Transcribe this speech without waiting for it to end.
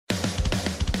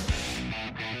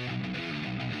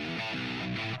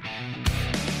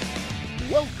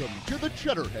Welcome to the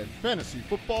Cheddarhead Fantasy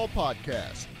Football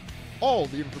Podcast. All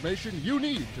the information you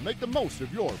need to make the most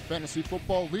of your fantasy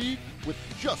football league with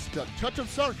just a touch of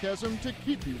sarcasm to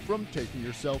keep you from taking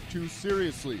yourself too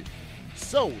seriously.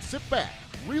 So sit back,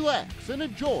 relax, and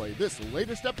enjoy this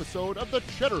latest episode of the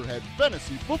Cheddarhead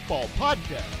Fantasy Football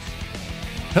Podcast.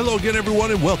 Hello again,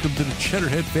 everyone, and welcome to the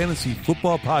Cheddarhead Fantasy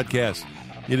Football Podcast.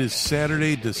 It is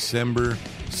Saturday, December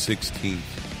 16th,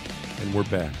 and we're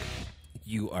back.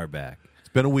 You are back.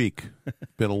 It's been a week.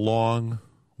 Been a long,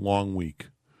 long week.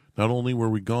 Not only were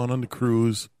we gone on the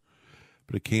cruise,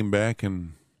 but it came back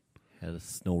and Had a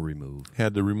snow removed.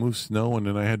 had to remove snow, and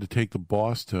then I had to take the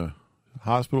boss to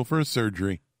hospital for a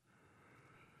surgery.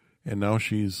 And now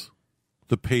she's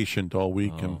the patient all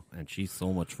week. And she's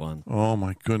so much fun. Oh,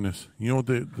 my goodness. You know,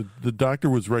 the doctor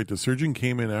was right. The surgeon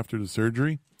came in after the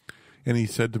surgery, and he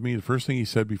said to me, the first thing he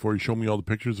said before he showed me all the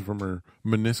pictures from her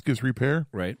meniscus repair,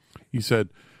 Right. he said,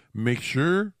 make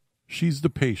sure she's the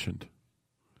patient.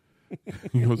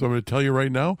 He goes, I'm going to tell you right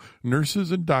now,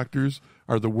 nurses and doctors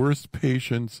are the worst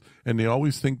patients, and they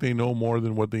always think they know more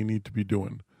than what they need to be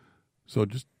doing. So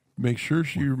just make sure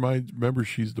she remember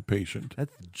she's the patient.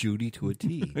 That's Judy to a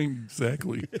T.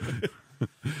 Exactly.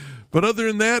 But other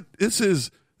than that, this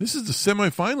is the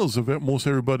semifinals of most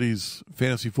everybody's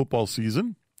fantasy football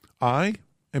season. I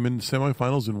am in the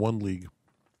semifinals in one league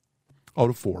out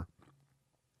of four.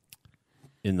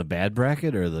 In the bad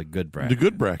bracket or the good bracket? The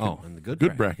good bracket. Oh, in the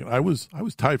good bracket. I was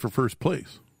tied for first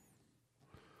place.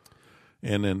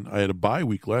 And then I had a bye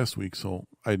week last week, so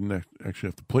I didn't actually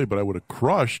have to play, but I would have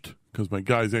crushed because my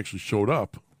guys actually showed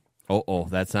up. Oh,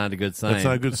 that's not a good sign. That's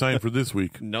not a good sign for this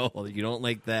week. No, you don't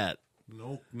like that.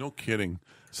 No kidding.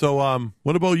 So,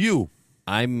 what about you?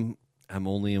 I'm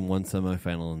only in one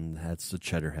semifinal, and that's the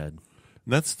Cheddarhead.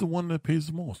 That's the one that pays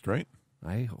the most, right?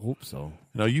 I hope so.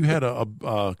 Now, you had a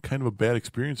kind of a bad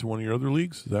experience in one of your other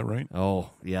leagues. Is that right?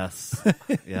 Oh, yes.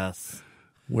 Yes.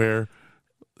 Where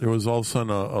there was all of a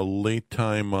sudden a late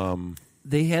time.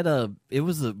 They had now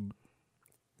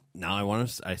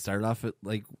I started off at,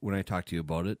 like, when I talked to you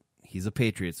about it, he's a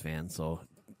Patriots fan, so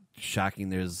shocking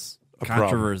there's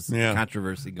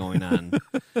controversy going on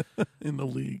in the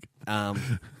league.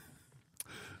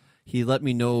 He let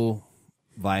me know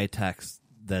via text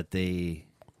that he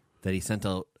sent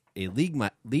out a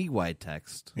league-wide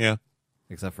text. Yeah.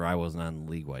 Except for I wasn't on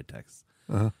the league-wide text.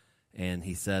 Uh-huh. And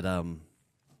he said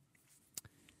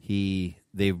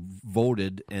they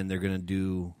voted and they're going to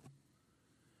do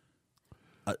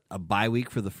a bye week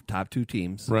for the top two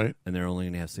teams. Right. And they're only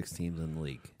going to have 6 teams in the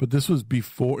league. But this was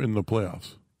before in the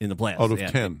playoffs. In the playoffs. Out of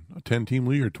 10. A 10-team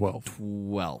league or 12?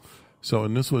 12. So,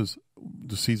 and this was,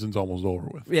 the season's almost over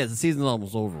with. Yeah, the season's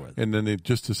almost over with. And then they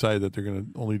just decided that they're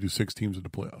going to only do 6 teams in the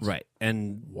playoffs. Right.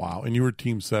 And wow. And you were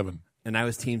team 7. And I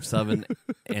was team 7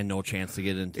 and no chance to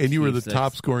get into and you were the 6.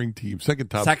 top scoring team.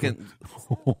 Second.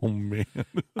 Oh, man.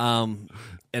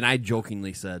 And I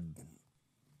jokingly said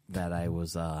that I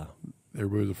was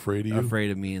everybody was afraid of you?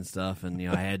 Afraid of me and stuff. And,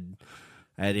 I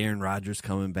had Aaron Rodgers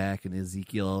coming back and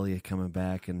Ezekiel Elliott coming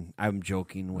back, and I'm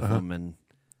joking with him, and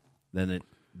then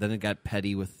it got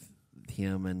petty with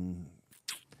him, and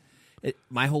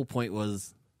my whole point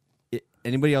was,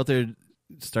 anybody out there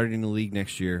starting the league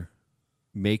next year,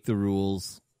 make the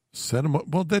rules. Set them up.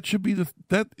 Well, that should be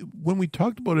that when we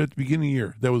talked about it at the beginning of the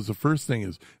year, that was the first thing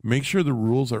is make sure the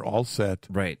rules are all set,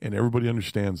 right, and everybody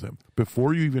understands them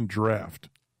before you even draft.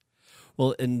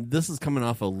 Well, and this is coming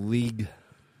off a league,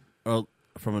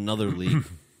 from another league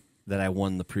that I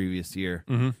won the previous year,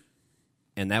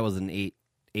 and that was an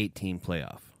 8-team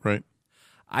playoff. Right.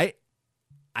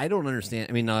 I don't understand.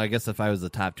 I mean, I guess if I was the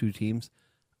top 2 teams,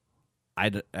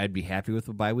 I'd be happy with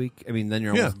a bye week. I mean, then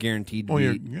you're almost guaranteed to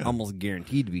be almost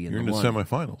guaranteed to be in you're the in the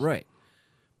semifinals, right?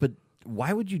 But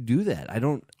why would you do that? I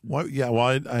don't. Why? Yeah.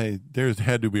 Well, there's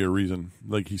had to be a reason.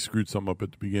 Like he screwed some up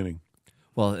at the beginning.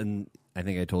 Well, and I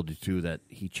think I told you too that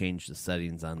he changed the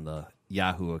settings on the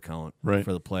Yahoo account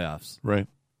for the playoffs. Right.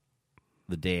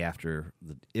 The day after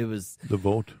it was the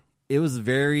vote. It was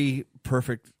very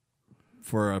perfect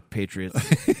for a Patriots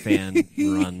fan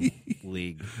run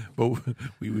league. But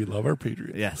we love our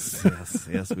Patriots.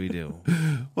 Yes, we do.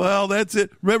 Well, that's it.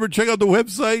 Remember, check out the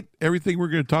website. Everything we're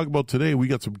going to talk about today. We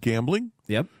got some gambling.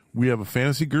 Yep. We have a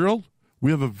fantasy girl.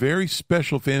 We have a very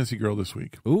special fantasy girl this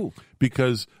week. Ooh.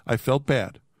 Because I felt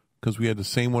bad because we had the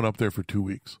same one up there for 2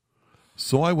 weeks.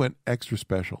 So I went extra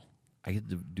special. I get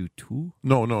to do 2?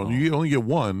 No, you only get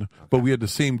 1, but we had the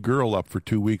same girl up for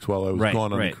 2 weeks while I was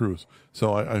gone on the cruise.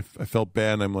 So I felt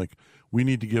bad, and I'm like, we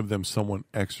need to give them someone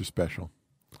extra special.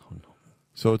 Oh, no.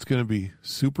 So it's going to be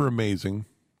super amazing,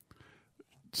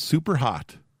 super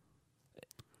hot.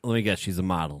 Let me guess, she's a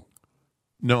model.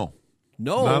 No,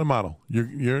 No. not a model. You're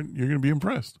going to be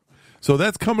impressed. So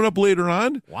that's coming up later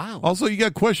on. Wow. Also, you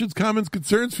got questions, comments,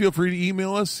 concerns, feel free to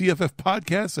email us,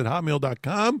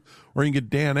 cffpodcast@hotmail.com, or you can get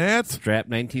Dan at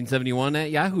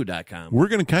Strap1971@yahoo.com. We're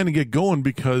going to kind of get going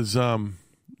because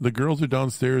the girls are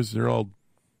downstairs. They're all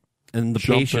And the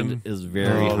jumping. patient is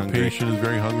very The hungry. patient is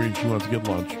very hungry and she wants to get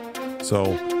lunch. So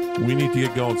we need to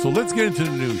get going. So let's get into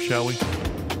the news, shall we?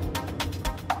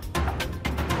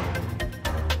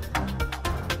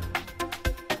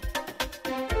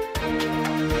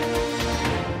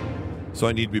 So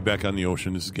I need to be back on the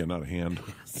ocean. This is getting out of hand.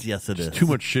 Yes, it is. Too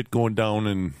much shit going down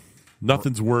and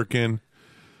nothing's working.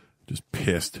 Just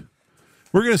pissed.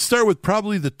 We're going to start with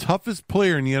probably the toughest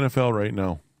player in the NFL right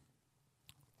now.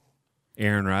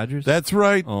 Aaron Rodgers? That's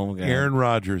right. Oh, my God. Aaron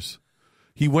Rodgers.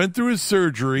 He went through his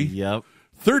surgery. Yep.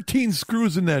 13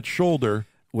 screws in that shoulder.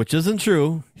 Which isn't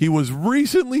true. He was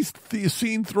recently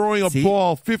seen throwing a See,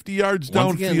 ball 50 yards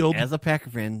Once again, downfield. as a Packer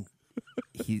fan,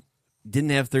 he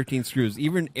didn't have 13 screws.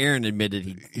 Even Aaron admitted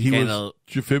He kind was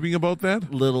of fibbing about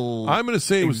that? little. I'm going to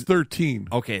say it was 13.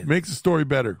 Okay. Makes the story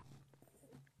better.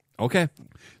 Okay.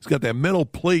 He's got that metal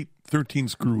plate, 13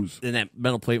 screws. And that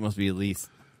metal plate must be at least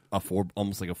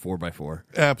almost like a 4x4.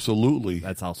 Absolutely.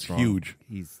 That's how strong. Huge.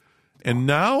 He's And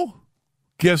now,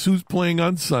 guess who's playing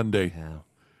on Sunday? yeah.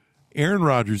 Aaron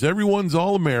Rodgers. Everyone's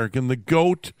All-American, the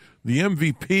GOAT, the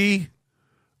MVP.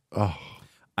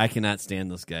 I cannot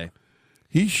stand this guy.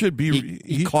 He should be.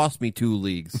 He cost me 2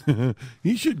 leagues.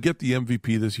 He should get the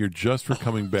MVP this year just for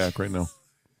coming back right now.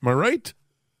 Am I right?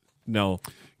 No.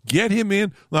 Get him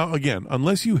in. Now, again,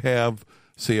 unless you have,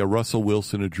 say, a Russell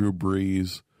Wilson, a Drew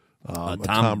Brees, a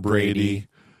Tom Brady.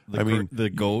 The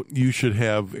GOAT. You should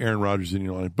have Aaron Rodgers in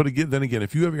your line. But again,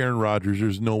 if you have Aaron Rodgers,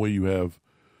 there's no way you have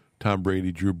Tom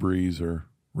Brady, Drew Brees, or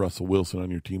Russell Wilson on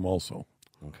your team also.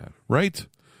 Okay. Right?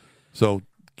 So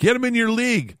get him in your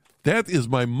league. That is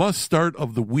my must start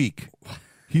of the week.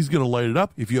 He's going to light it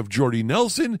up. If you have Jordy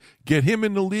Nelson, get him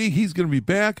in the league. He's going to be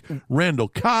back. Randall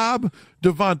Cobb,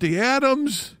 Devontae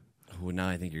Adams. Oh, now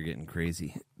I think you're getting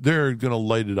crazy. They're going to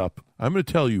light it up. I'm going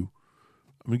to tell you.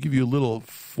 I'm going to give you a little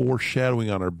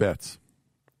foreshadowing on our bets.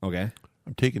 Okay.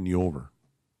 I'm taking the over.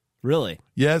 Really?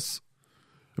 Yes.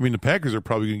 I mean, the Packers are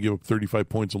probably going to give up 35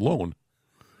 points alone.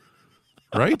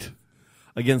 Right?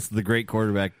 Against the great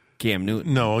quarterback Cam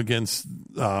Newton. No, against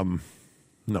no.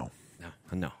 No.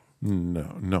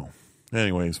 No.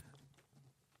 Anyways,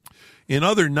 in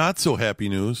other not so happy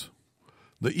news,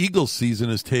 the Eagles season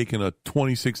has taken a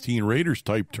 2016 Raiders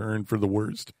type turn for the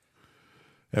worst.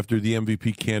 After the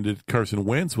MVP candidate Carson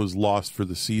Wentz was lost for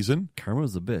the season,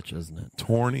 Karma's a bitch, isn't it?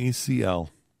 torn ACL.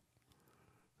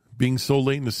 Being so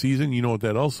late in the season, you know what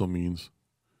that also means.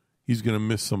 He's going to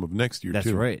miss some of next year That's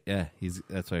too. right. Yeah,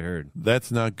 that's what I heard. That's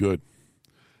not good.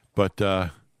 But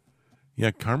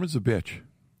yeah, karma's a bitch.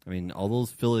 I mean, all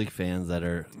those Philly fans that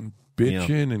are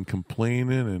Bitching and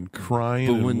complaining and crying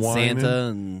and booing whining. Santa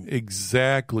and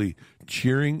Exactly.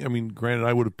 Cheering. I mean, granted,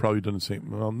 I would have probably done the same.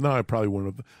 Well, no, I probably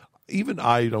wouldn't have. Even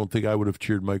I don't think I would have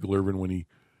cheered Michael Irvin when he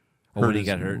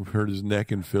got hurt. hurt his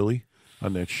neck in Philly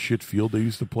on that shit field they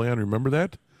used to play on. Remember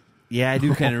that? yeah, I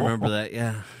do kind of remember that.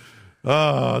 Yeah,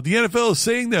 The NFL is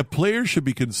saying that players should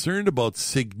be concerned about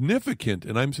significant,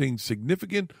 and I'm saying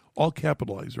significant, all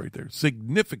capitalized right there,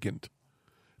 significant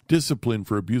discipline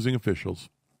for abusing officials.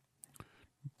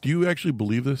 Do you actually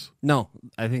believe this? no,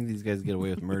 I think these guys get away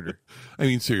with murder. I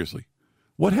mean, seriously.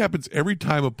 What happens every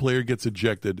time a player gets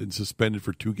ejected and suspended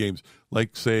for 2 games?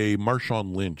 Like, say,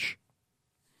 Marshawn Lynch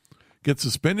gets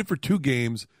suspended for 2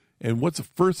 games, and what's the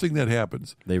first thing that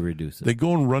happens? They reduce it. They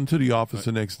go and run to the office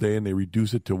the next day, and they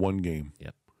reduce it to 1 game.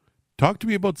 Yep. Talk to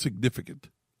me about significant.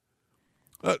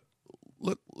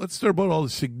 Let's start about all the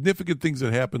significant things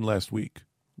that happened last week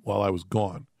while I was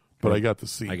gone, but I got to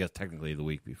see. I guess technically the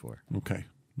week before. Okay.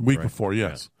 Week Right. before,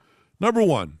 yes. Number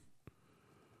 1,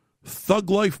 Thug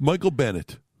Life Michael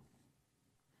Bennett.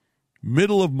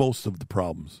 Middle of most of the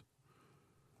problems.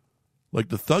 Like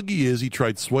the thug he is, he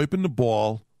tried swiping the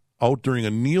ball out during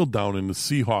a kneel down in the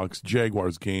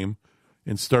Seahawks-Jaguars game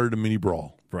and started a mini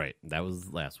brawl. Right. That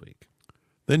was last week.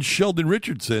 Then Sheldon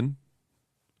Richardson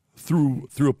threw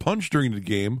a punch during the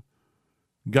game,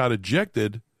 got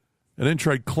ejected, and then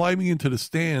tried climbing into the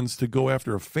stands to go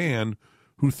after a fan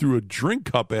who threw a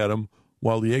drink cup at him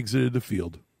while he exited the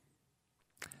field.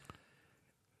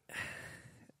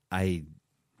 And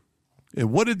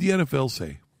what did the NFL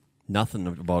say? Nothing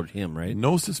about him, right?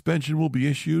 No suspension will be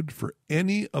issued for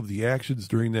any of the actions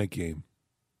during that game.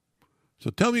 So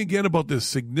tell me again about this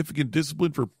significant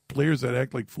discipline for players that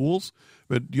act like fools.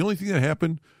 But the only thing that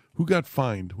happened, who got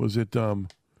fined? Was it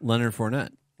Leonard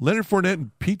Fournette. Leonard Fournette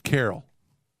and Pete Carroll?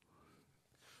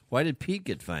 Why did Pete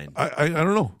get fined? I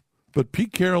don't know. But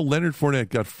Pete Carroll, Leonard Fournette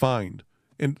got fined.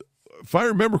 And if I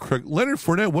remember correctly, Leonard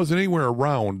Fournette wasn't anywhere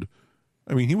around.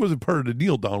 I mean, he wasn't part of the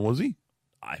kneel down, was he?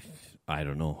 I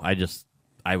don't know.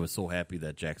 I was so happy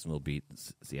that Jacksonville beat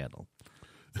Seattle.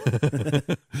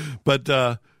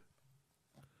 But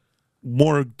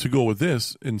more to go with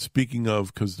this. And speaking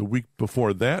of, because the week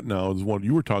before that now is what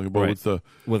you were talking about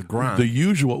with Gronk. The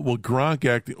usual. Well, Gronk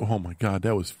acting. Oh my God,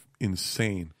 that was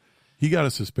insane. He got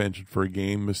a suspension for a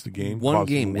game, missed the game, One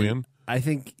game. win. I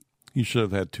think He should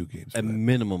have had 2 games. a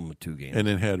minimum of 2 games. And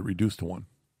then had it reduced to 1.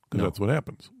 Because No. that's what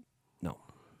happens. No,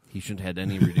 he shouldn't have had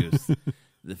any reduced.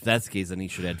 If that's the case, then he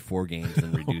should have had 4 games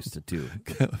and reduced to 2.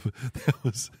 That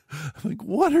was I'm like,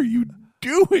 what are you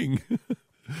doing?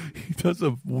 He does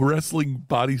a wrestling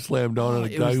body slam down on a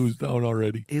guy who's down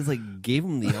already. It was like gave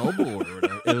him the elbow or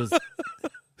whatever.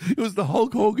 It was the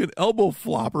Hulk Hogan elbow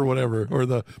flop or whatever, or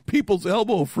the people's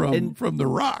elbow from The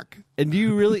Rock. And do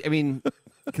you really? I mean,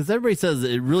 because everybody says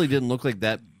it really didn't look like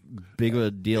that big of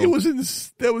a deal. It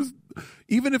was that was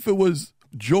even if it was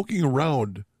joking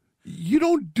around, you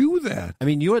don't do that. I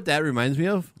mean, you know what that reminds me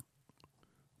of?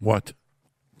 What?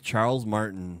 Charles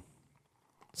Martin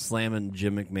slamming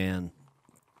Jim McMahon.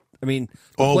 I mean,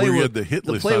 where he had the hit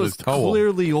list play on was his towel.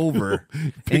 clearly over.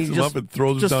 Picks him up and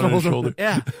throws him down on his shoulder.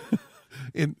 Yeah.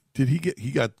 And he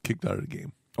got kicked out of the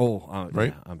game. Oh,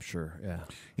 right? Yeah, I'm sure. Yeah.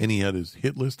 And he had his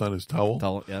hit list on his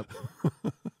towel. Yep.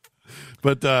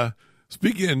 But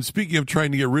speaking of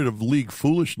trying to get rid of league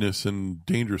foolishness and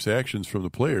dangerous actions from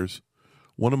the players,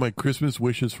 one of my Christmas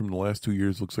wishes from the last 2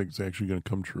 years looks like it's actually going to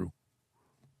come true.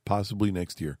 Possibly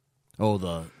next year. Oh,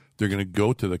 they're going to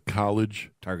go to the college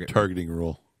targeting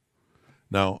rule.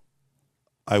 Now,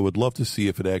 I would love to see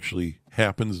if it actually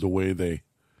happens the way they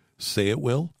say it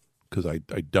will, because I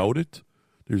doubt it.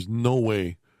 There's no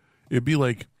way. It'd be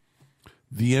like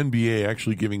the NBA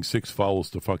actually giving 6 fouls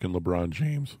to fucking LeBron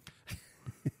James.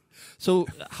 So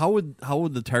how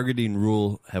would the targeting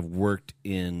rule have worked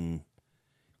in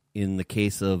the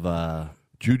case of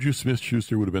Juju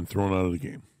Smith-Schuster would have been thrown out of the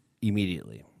game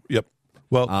immediately? Yep.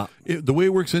 Well, the way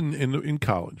it works in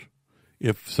college,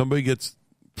 if somebody gets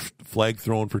flag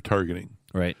thrown for targeting,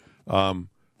 right?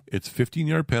 It's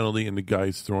 15-yard penalty, and the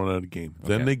guy's thrown out of the game. Okay.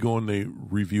 Then they go and they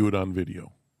review it on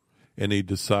video, and they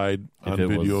decide on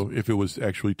video if it was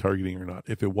actually targeting or not.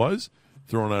 If it was,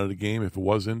 thrown out of the game. If it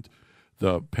wasn't,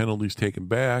 the penalty's taken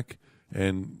back,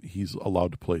 and he's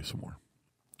allowed to play some more.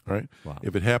 All right? Wow.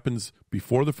 If it happens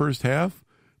before the first half,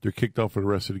 they're kicked out for the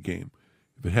rest of the game.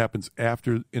 If it happens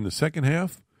in the second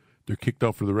half, they're kicked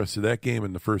out for the rest of that game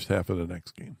and the first half of the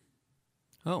next game.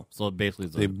 Oh, so basically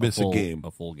they miss a game.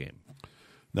 A full game.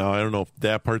 Now, I don't know if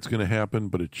that part's going to happen,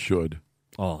 but it should.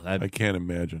 Oh, I can't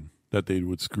imagine that they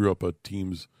would screw up a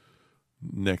team's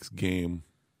next game.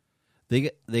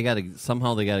 They got to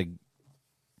somehow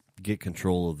get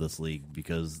control of this league,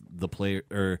 because the player,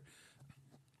 or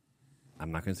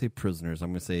I'm not going to say prisoners. I'm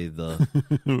going to say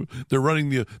they're running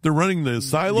the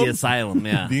asylum. The asylum,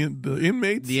 yeah. the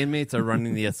inmates. The inmates are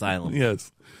running the asylum.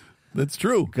 Yes, that's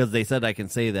true. Because they said I can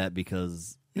say that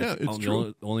because it's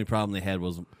true. The only problem they had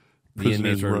was the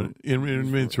inmates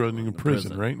running in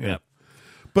prison, right? Yeah.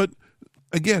 But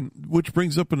again, which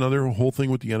brings up another whole thing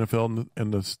with the NFL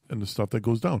and the stuff that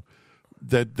goes down.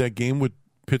 That game with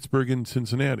Pittsburgh and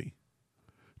Cincinnati,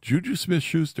 Juju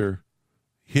Smith-Schuster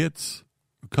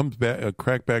comes back a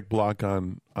crackback block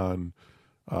on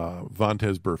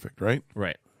Vontaze Burfict, right?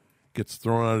 Right. Gets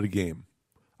thrown out of the game.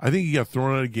 I think he got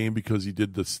thrown out of the game because he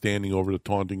did the standing over the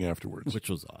taunting afterwards, which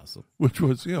was awesome. Which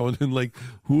was, and then like,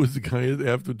 who was the guy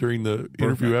during the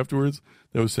interview afterwards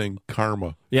that was saying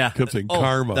karma? Yeah, kept saying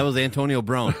karma. That was Antonio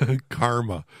Brown.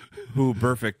 Karma, who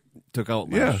Burfict took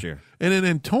out last year. And then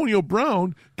Antonio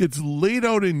Brown gets laid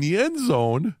out in the end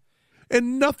zone,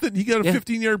 and nothing. He got a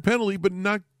 15-yard penalty, but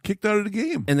not kicked out of the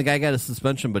game. And the guy got a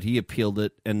suspension, but he appealed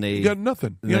it, and he got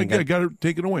nothing. Got it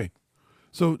taken away.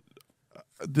 So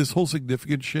this whole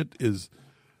significant shit is,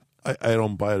 I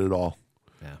don't buy it at all.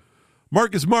 Yeah.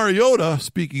 Marcus Mariota,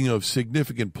 speaking of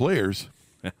significant players,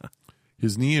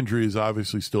 his knee injury is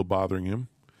obviously still bothering him.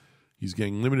 He's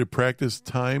getting limited practice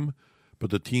time,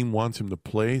 but the team wants him to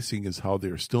play, seeing as how they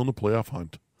are still in the playoff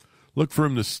hunt. Look for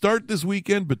him to start this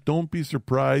weekend, but don't be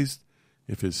surprised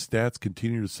if his stats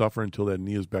continue to suffer until that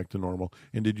knee is back to normal.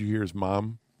 And did you hear his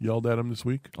mom yelled at him this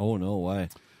week? Oh, no, why?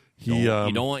 You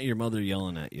don't want your mother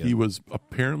yelling at you. He was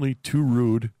apparently too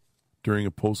rude during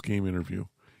a post-game interview.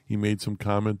 He made some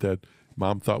comment that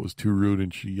mom thought was too rude,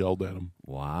 and she yelled at him.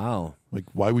 Wow. Like,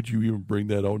 why would you even bring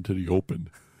that out into the open?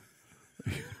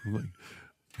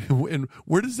 And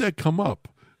where does that come up?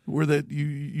 Where that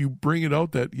you bring it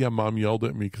out that, yeah, mom yelled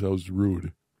at me because I was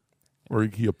rude. or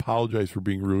he apologized for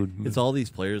being rude. It's all these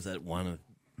players that want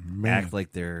to act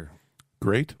like they're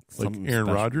great, like something Aaron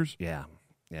special. Rodgers. Yeah.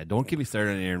 Don't get me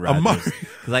started on Aaron Rodgers.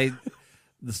 Because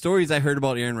the stories I heard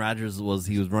about Aaron Rodgers was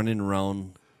he was running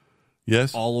around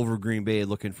Yes, all over Green Bay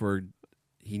looking for.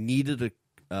 He needed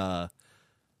a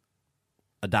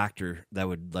doctor that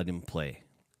would let him play,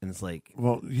 and it's like,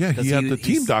 well, yeah, 'cause he had the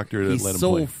team he's- doctor that he's let him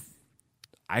so play.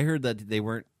 I heard that they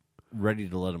weren't ready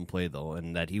to let him play though,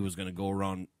 and that he was going to go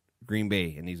around Green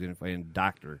Bay and he's going to find a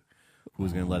doctor who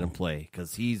was going to let him play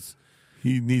because He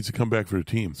needs to come back for the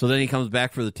team. So then he comes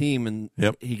back for the team and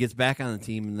Yep. he gets back on the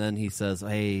team and then he says,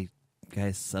 "Hey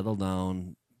guys, settle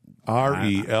down."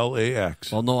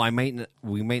 RELAX. Well, no,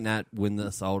 we might not win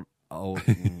this out.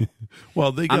 And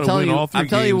Well, they got to telling win you- all 3 I'm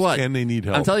telling games, you what. and they need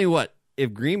help. I'm telling you what,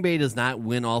 if Green Bay does not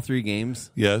win all 3 games,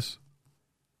 yes.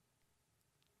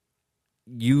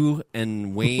 you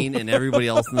and Wayne and everybody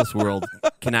else in this world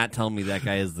cannot tell me that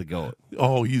guy is the GOAT.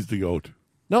 Oh, he's the GOAT.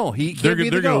 No, he can't be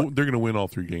the GOAT. They're gonna win all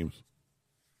 3 games.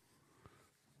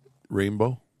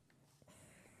 Rainbow.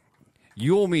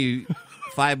 You owe me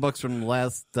 $5 from the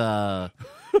last.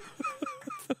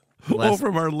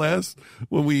 From our last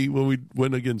when we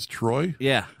went against Troy,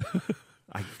 Yeah,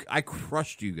 I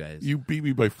crushed you guys. you beat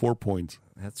me by 4 points.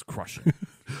 That's crushing.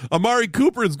 Amari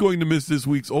Cooper is going to miss this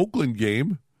week's Oakland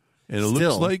game, and it Still.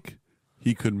 looks like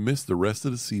he could miss the rest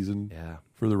of the season Yeah.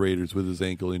 for the Raiders with his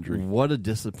ankle injury. What a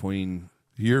disappointing.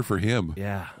 Year for him.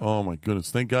 Yeah. Oh my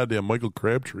goodness! Thank God they have Michael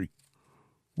Crabtree.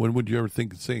 When would you ever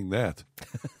think of saying that?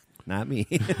 Not me.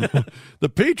 The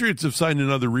Patriots have signed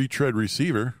another retread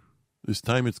receiver. This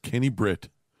time it's Kenny Britt,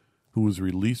 who was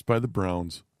released by the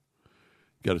Browns.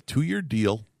 Got a 2-year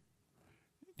deal.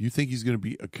 Do you think he's going to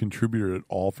be a contributor at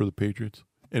all for the Patriots?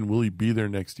 And will he be there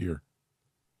next year?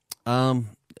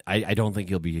 I don't think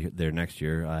he'll be there next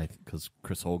year because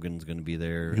Chris Hogan's going to be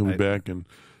there. He'll be back. And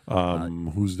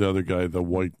who's the other guy? The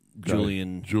white guy?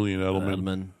 Julian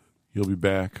Edelman. He'll be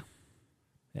back.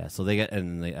 Yeah, so they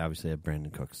obviously have Brandon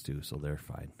Cooks too, so they're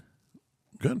fine.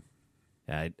 Good.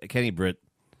 Yeah, Kenny Britt.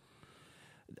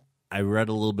 I read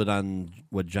a little bit on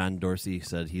what John Dorsey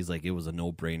said. He's like, it was a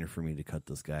no-brainer for me to cut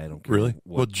this guy. I don't care. Really?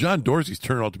 Well, John Dorsey's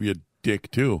turned out to be a dick,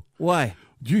 too. Why?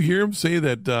 Did you hear him say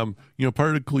that,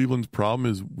 part of Cleveland's problem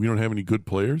is we don't have any good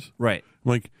players? Right. I'm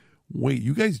like, wait,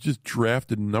 you guys just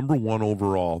drafted number 1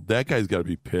 overall. That guy's got to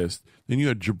be pissed. Then you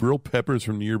had Jabril Peppers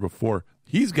from the year before.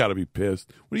 He's got to be pissed.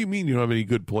 What do you mean you don't have any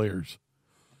good players?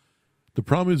 The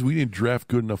problem is we didn't draft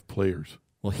good enough players.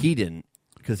 Well, he didn't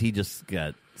because he just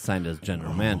got signed as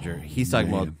general manager. He's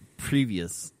talking about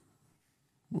previous.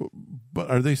 But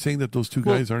are they saying that those 2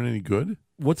 guys aren't any good?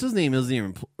 What's his name? Isn't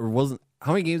even or wasn't?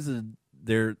 How many games did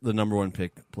the number 1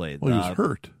 pick play? Well, he was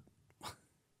hurt. I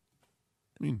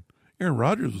mean, Aaron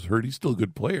Rodgers was hurt. He's still a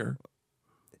good player.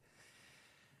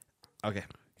 Okay,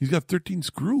 He's got 13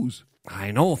 screws.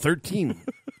 I know 13.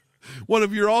 One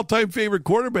of your all-time favorite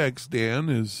quarterbacks, Dan,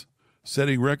 is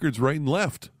setting records right and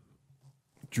left.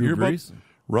 Drew Hear about Brees.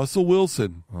 Russell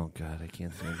Wilson. Oh God, I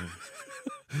can't stand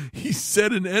him. He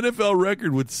set an NFL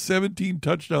record with 17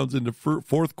 touchdowns in the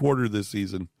fourth quarter this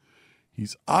season.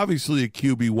 He's obviously a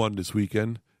QB1 this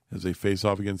weekend as they face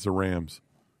off against the Rams.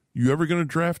 You ever going to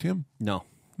draft him? No,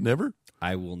 Never?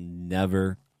 I will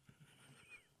never,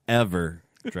 ever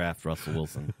draft Russell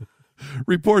Wilson.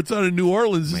 Reports out of New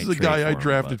Orleans. This Might is the trade guy I for him,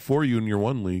 drafted but- for you in your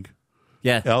one league.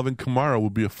 Yeah, Alvin Kamara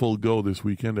will be a full go this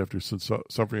weekend after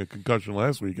suffering a concussion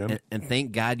last weekend. and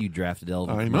thank God you drafted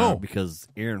Elvin I Kamara know. because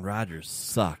Aaron Rodgers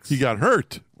sucks. He got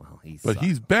hurt, well, but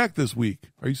he's back this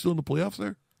week. Are you still in the playoffs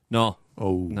there? no,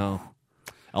 Oh, no.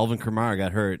 Elvin Kamara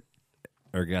got hurt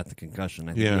or got the concussion.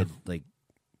 I think Yeah. he had like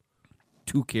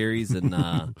 2 carries and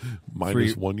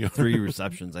minus 1 yard. 3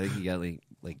 receptions. I think he got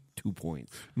like 2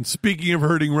 points. And speaking of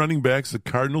hurting running backs, the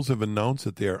Cardinals have announced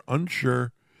that they are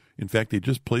unsure. In fact, they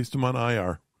just placed him on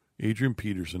IR. Adrian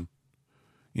Peterson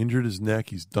injured his neck.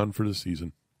 He's done for the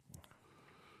season.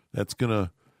 That's going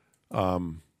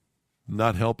to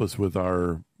not help us with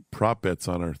our prop bets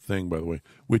on our thing, by the way,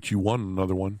 which you won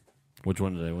another one. Which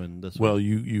one did I win this Well, one?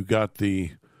 you got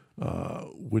the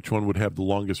which one would have the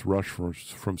longest rush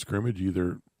from scrimmage,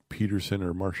 either Peterson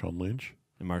or Marshawn Lynch.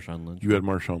 And Marshawn Lynch. You had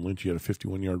Marshawn Lynch. You had a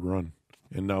 51-yard run.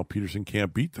 And now Peterson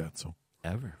can't beat that, so.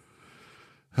 Ever.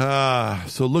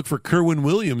 So look for Kerwin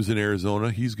Williams in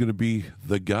Arizona. He's going to be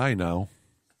the guy now.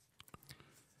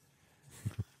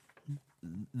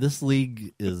 This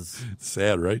league is It's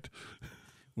sad, right?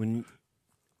 when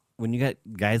you got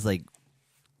guys like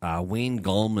Wayne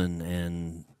Gallman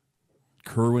and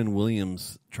Kerwin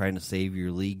Williams trying to save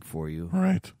your league for you. All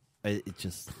right. It's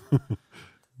just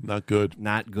Not good.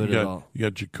 not good you at got, all. You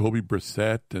got Jacoby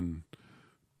Brissett and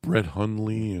Brett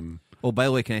Hundley and Oh, by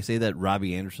the way, can I say that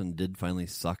Robbie Anderson did finally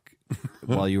suck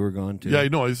while you were gone, too? Yeah, I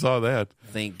know. I saw that.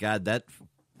 Thank God that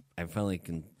I finally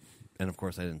can. And, of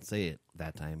course, I didn't say it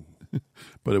that time.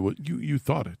 But it was, you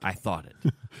thought it. I thought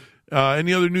it.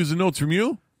 Any other news and notes from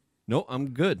you? No, I'm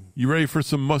good. You ready for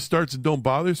some must-starts and don't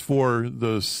bothers for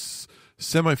the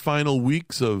semifinal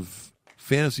weeks of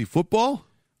fantasy football?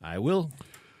 I will.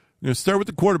 I'm going to start with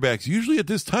the quarterbacks. Usually at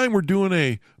this time we're doing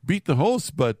a beat the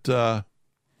host, but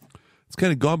it's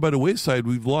kind of gone by the wayside.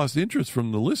 We've lost interest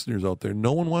from the listeners out there.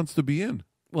 No one wants to be in.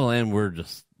 Well, and we're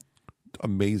just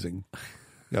amazing.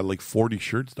 Got like 40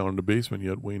 shirts down in the basement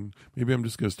yet, Wayne. Maybe I'm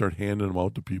just going to start handing them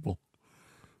out to people.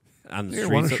 on the Hey,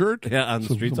 streets. want a shirt? Yeah, on the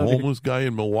Some streets. Out homeless guy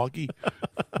in Milwaukee.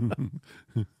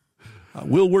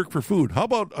 We'll work for food. How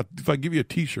about if I give you a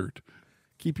T-shirt?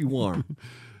 Keep you warm.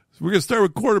 So we're going to start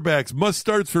with quarterbacks. Must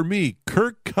starts for me.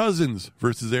 Kirk Cousins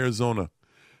versus Arizona.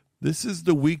 This is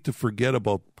the week to forget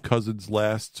about Cousins'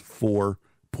 last 4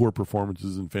 poor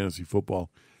performances in fantasy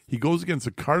football. He goes against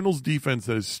a Cardinals defense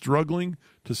that is struggling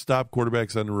to stop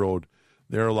quarterbacks on the road.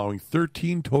 They're allowing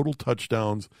 13 total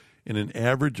touchdowns and an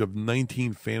average of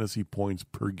 19 fantasy points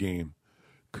per game.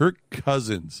 Kirk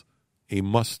Cousins, a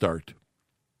must start.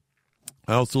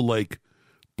 I also like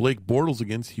Blake Bortles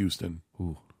against Houston.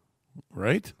 Ooh.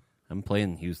 Right? I'm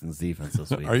playing Houston's defense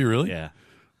this week. Are you really? Yeah.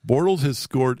 Bortles has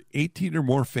scored 18 or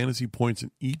more fantasy points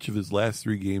in each of his last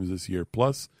 3 games this year,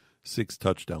 plus 6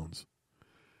 touchdowns.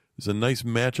 It's a nice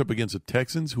matchup against the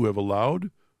Texans, who have allowed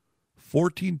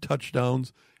 14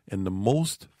 touchdowns and the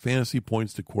most fantasy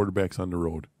points to quarterbacks on the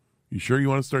road. You sure you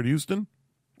want to start Houston?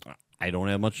 I don't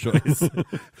have much choice.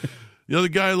 The other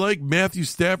guy I like, Matthew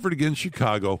Stafford against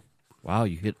Chicago. Wow,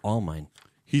 you hit all mine.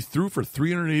 He threw for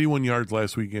 381 yards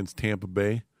last week against Tampa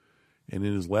Bay. And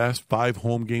in his last 5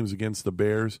 home games against the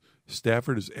Bears,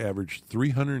 Stafford has averaged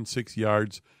 306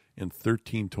 yards and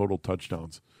 13 total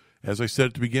touchdowns. As I said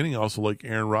at the beginning, I also like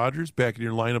Aaron Rodgers back in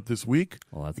your lineup this week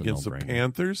against the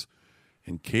Panthers,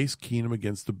 and Case Keenum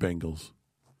against the Bengals.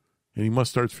 Any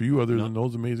must-starts for you other than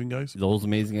those amazing guys? Those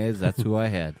amazing guys, that's who I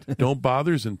had. Don't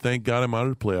bothers, and thank God I'm out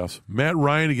of the playoffs. Matt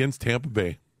Ryan against Tampa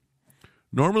Bay.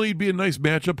 Normally it'd be a nice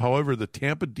matchup. However, the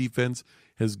Tampa defense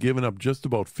has given up just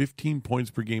about 15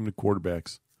 points per game to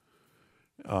quarterbacks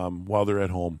while they're at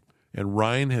home. And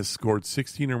Ryan has scored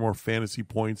 16 or more fantasy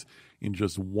points in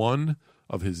just 1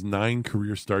 of his 9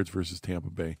 career starts versus Tampa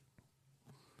Bay.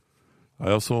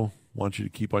 I also want you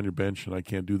to keep on your bench, and I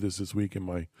can't do this week in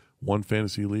my one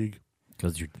fantasy league.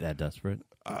 Because you're that desperate?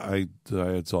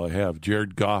 That's all I have.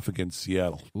 Jared Goff against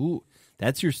Seattle. Ooh,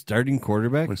 that's your starting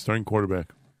quarterback? My starting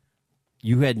quarterback.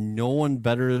 You had no one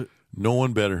better? No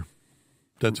one better.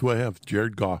 That's who I have,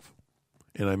 Jared Goff.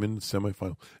 And I'm in the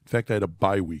semifinal. In fact, I had a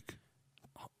bye week.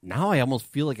 Now I almost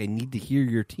feel like I need to hear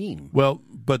your team. Well,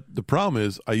 but the problem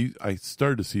is I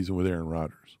started the season with Aaron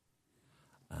Rodgers.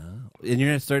 And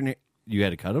you're not starting. You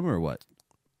had to cut him or what?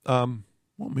 Well,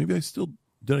 maybe I still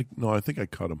did. No, I think I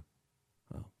cut him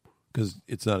because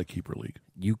it's not a keeper league.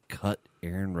 You cut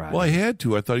Aaron Rodgers. Well, I had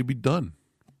to. I thought he'd be done.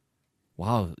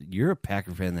 Wow, you're a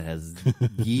Packer fan that has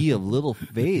ye of little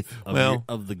faith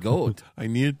of the GOAT. I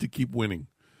needed to keep winning.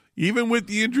 Even with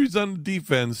the injuries on the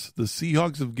defense, the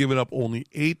Seahawks have given up only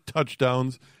 8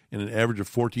 touchdowns and an average of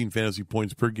 14 fantasy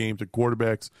points per game to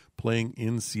quarterbacks playing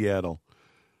in Seattle.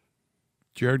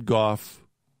 Jared Goff,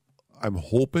 I'm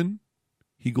hoping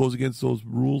he goes against those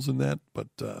rules in that, but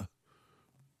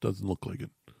doesn't look like it.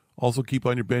 Also keep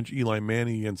on your bench Eli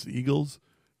Manning against the Eagles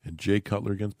and Jay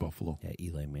Cutler against Buffalo. Yeah,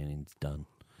 Eli Manning's done.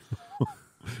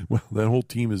 Well, that whole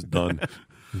team is done.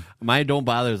 My don't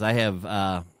bothers. I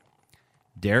have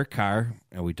Derek Carr,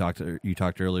 and you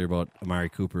talked earlier about Amari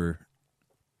Cooper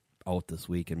out this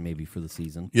week and maybe for the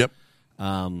season. Yep.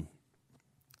 Carr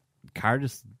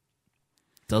just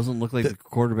doesn't look like the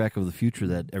quarterback of the future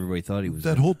that everybody thought he was.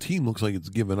 That whole team looks like it's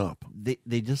given up.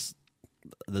 They just.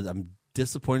 I'm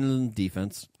disappointed in the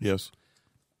defense. Yes.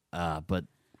 But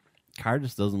Carr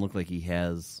just doesn't look like he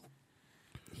has.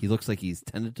 He looks like he's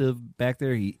tentative back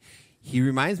there. He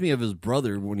reminds me of his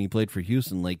brother when he played for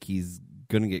Houston. Like he's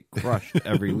going to get crushed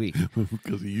every week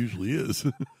because he usually is.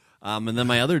 And then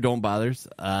my other don't bothers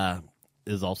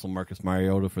is also Marcus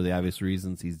Mariota for the obvious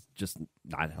reasons. He's just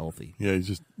not healthy. Yeah, he's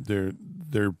just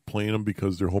they're playing him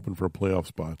because they're hoping for a playoff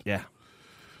spot. Yeah.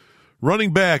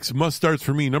 Running backs, must starts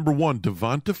for me. Number 1,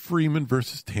 Devonta Freeman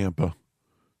versus Tampa.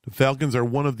 The Falcons are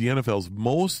one of the NFL's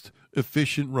most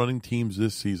efficient running teams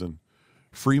this season.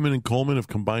 Freeman and Coleman have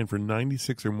combined for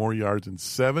 96 or more yards in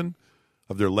 7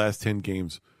 of their last 10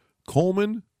 games.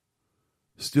 Coleman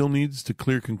still needs to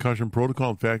clear concussion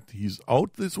protocol. In fact, he's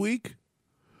out this week.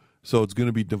 So it's going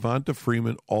to be Devonta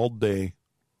Freeman all day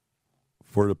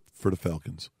for the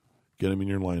Falcons. Get him in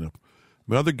your lineup.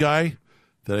 My other guy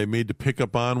that I made to pick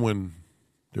up on when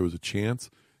there was a chance,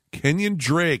 Kenyon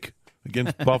Drake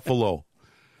against Buffalo.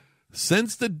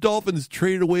 Since the Dolphins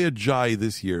traded away Ajayi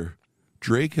this year,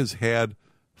 Drake has had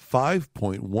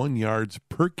 5.1 yards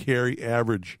per carry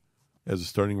average as a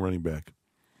starting running back.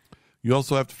 You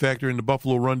also have to factor in the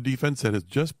Buffalo run defense that has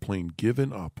just plain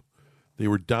given up. They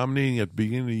were dominating at the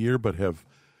beginning of the year, but have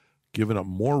given up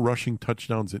more rushing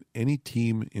touchdowns than any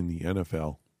team in the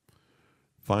NFL.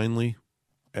 Finally,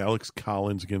 Alex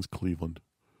Collins against Cleveland.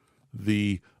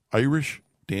 The Irish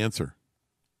dancer.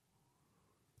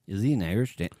 Is he an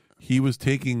Irish dancer? He was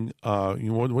taking,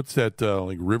 what's that,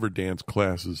 like river dance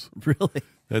classes. Really?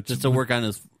 That's just to work on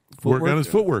his footwork? Work on his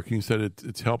footwork. He said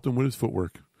it's helped him with his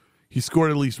footwork. He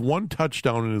scored at least one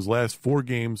touchdown in his last 4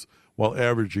 games while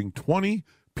averaging 20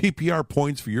 PPR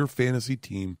points for your fantasy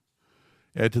team.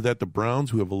 Add to that the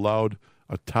Browns, who have allowed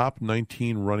a top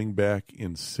 19 running back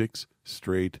in 6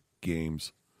 straight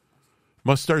games.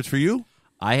 Must starts for you?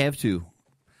 I have 2.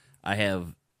 I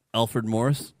have Alfred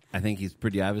Morris. I think he's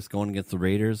pretty obvious going against the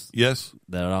Raiders. Yes.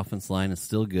 That offense line is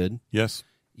still good. Yes.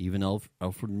 Even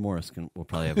Alfred Morris will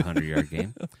probably have a 100-yard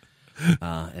game.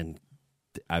 And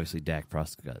obviously Dak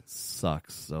Prescott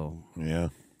sucks, so yeah,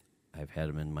 I've had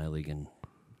him in my league and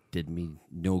did me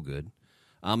no good.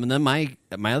 And then my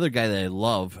other guy that I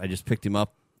love, I just picked him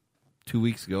up 2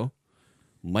 weeks ago,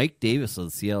 Mike Davis of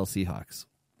the Seattle Seahawks.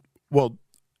 Well,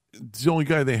 it's the only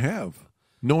guy they have.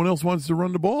 No one else wants to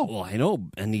run the ball. Well, I know,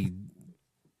 and he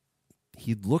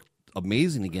looked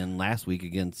amazing again last week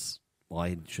against. Well,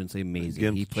 I shouldn't say amazing.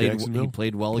 Against He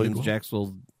played well Played against well.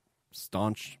 Jacksonville's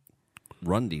staunch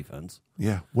run defense.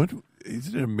 Yeah. What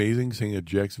isn't it amazing saying that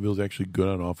Jacksonville's actually good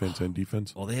on offense and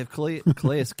defense? Well, they have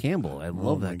Calais Campbell. I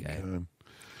love that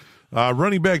guy.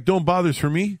 Running back, don't bothers for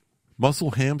me.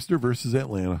 Muscle Hamster versus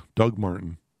Atlanta. Doug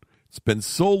Martin. It's been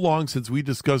so long since we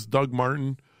discussed Doug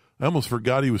Martin, I almost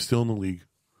forgot he was still in the league.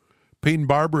 Peyton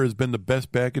Barber has been the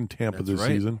best back in Tampa That's this right.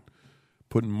 season,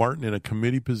 putting Martin in a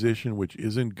committee position, which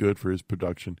isn't good for his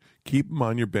production. Keep him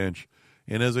on your bench.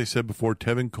 And as I said before,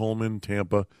 Tevin Coleman,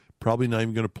 Tampa, probably not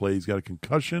even going to play. He's got a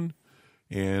concussion,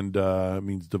 and it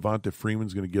means Devonta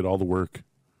Freeman's going to get all the work.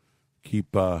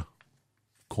 Keep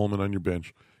Coleman on your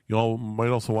bench. You all might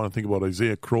also want to think about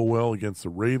Isaiah Crowell against the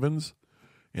Ravens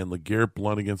and LeGarrette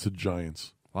Blount against the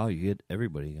Giants. Wow, you hit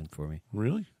everybody again for me.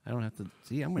 Really? I don't have to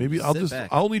see. I'm going Maybe to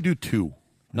I'll only do 2.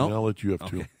 No. And I'll let you have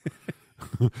Okay.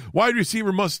 2. Wide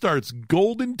receiver must starts.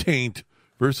 Golden Taint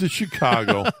versus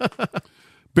Chicago.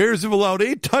 Bears have allowed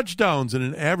 8 touchdowns and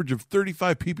an average of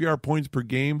 35 PPR points per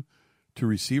game to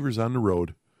receivers on the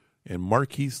road. And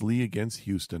Marquise Lee against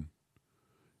Houston.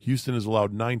 Houston has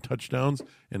allowed 9 touchdowns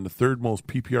and the 3rd most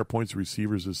PPR points to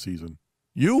receivers this season.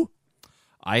 You?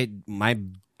 My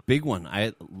big one.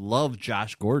 I love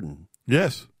Josh Gordon,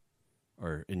 Yes.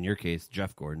 or in your case,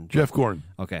 Jeff Gordon. Jeff Gordon,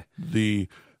 Okay, the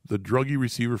druggy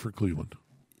receiver for Cleveland.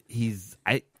 he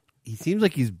seems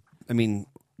like he's. I mean,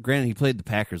 granted, he played the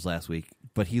Packers last week,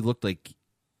 but he looked like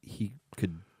he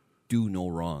could do no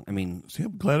wrong. I mean, See,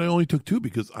 I'm glad I only took 2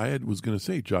 because I was going to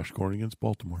say Josh Gordon against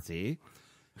Baltimore. see,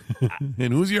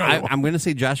 And who's your other one? I'm going to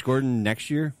say Josh Gordon next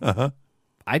year. Uh-huh.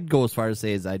 I'd go as far as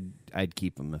say as I'd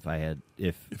keep him if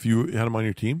If you had him on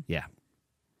your team? yeah.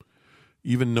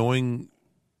 Even knowing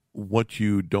what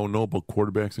you don't know about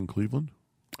quarterbacks in Cleveland?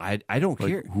 I don't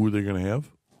Like, care. who are they going to have?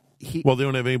 He Well, they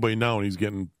don't have anybody now, and he's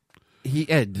getting...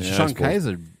 Sean suppose.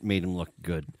 Kaiser made him look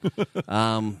good.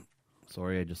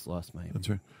 Sorry, I just lost my. That's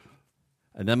right.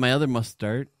 And then my other must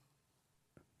start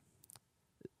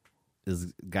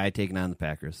is guy taking on the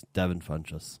Packers, Devin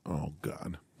Funchess. Oh,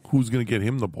 God. Who's going to get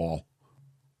him the ball?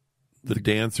 The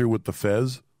dancer with the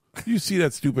fez? Did you see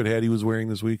that stupid hat he was wearing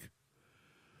this week?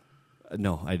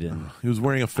 No, I didn't. He was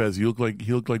wearing a fez. He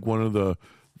looked like one of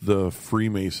the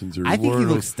Freemasons. Or I think one he of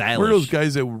looks those- One of stylish. those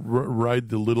guys that ride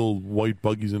the little white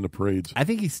buggies in the parades. I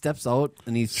think he steps out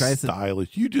and he tries to.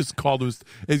 Stylish. You just called him,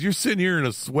 as you're sitting here in a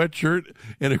sweatshirt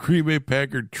and a Green Bay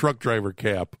Packard truck driver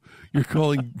cap, you're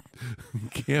calling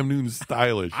Cam Newton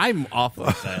stylish. I'm awful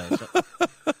stylish.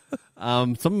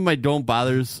 Some of my don't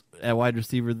bothers at wide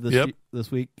receiver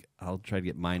this week. I'll try to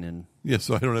get mine in. Yeah,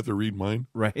 so I don't have to read mine.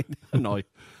 Right? No,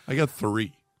 I got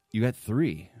 3. you got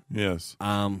 3. Yes.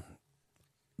 Then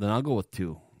I'll go with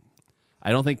 2.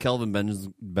 I don't think Kelvin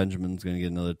Benjamin's going to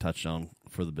get another touchdown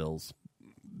for the Bills.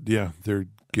 Yeah, they're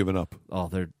giving up. Oh,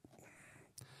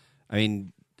 I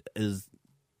mean, is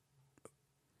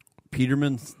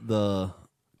Peterman's the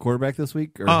quarterback this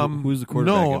week, or who's the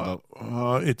quarterback?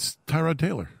 No, it's Tyrod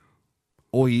Taylor.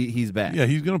 Oh, he's back. Yeah,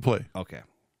 he's going to play. Okay.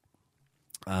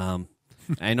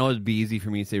 I know it'd be easy for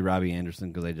me to say Robbie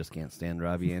Anderson because I just can't stand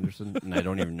Robbie Anderson, and I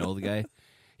don't even know the guy.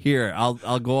 Here,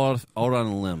 I'll go out on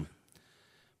a limb.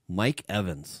 Mike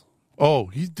Evans. Oh,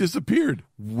 he's disappeared.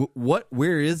 What?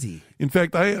 Where is he? In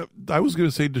fact, I was going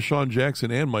to say Deshaun Jackson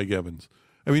and Mike Evans.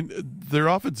 I mean, their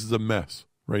offense is a mess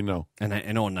right now. And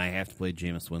I know, and I have to play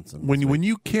Jameis Winston. When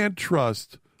you can't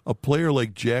trust a player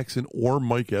like Jackson or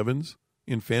Mike Evans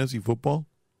in fantasy football,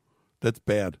 that's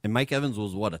bad. And Mike Evans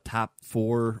was what, a top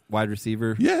 4 wide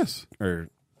receiver? Yes.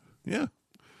 Yeah.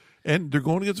 And they're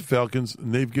going against the Falcons,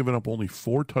 and they've given up only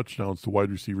 4 touchdowns to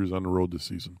wide receivers on the road this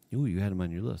season. Ooh, you had him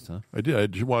on your list, huh? I did. I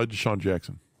had Deshaun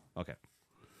Jackson. Okay.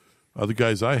 Other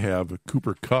guys I have,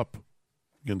 Cooper Kupp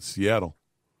against Seattle.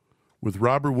 With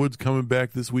Robert Woods coming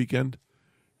back this weekend,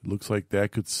 it looks like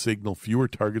that could signal fewer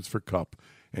targets for Kupp.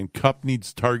 And Kupp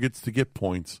needs targets to get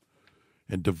points.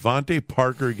 And Devontae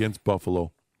Parker against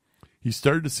Buffalo. He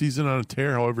started the season on a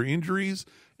tear. However, injuries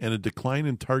and a decline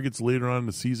in targets later on in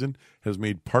the season has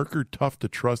made Parker tough to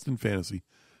trust in fantasy.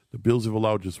 The Bills have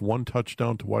allowed just 1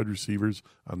 touchdown to wide receivers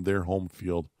on their home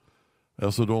field. I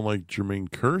also don't like Jermaine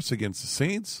Kearse against the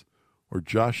Saints or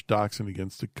Josh Doxson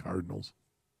against the Cardinals.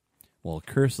 Well,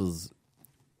 Kearse is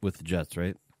with the Jets,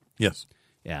 right? Yes.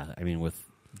 Yeah, I mean with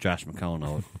Josh McCown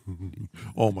out,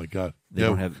 Oh my God. they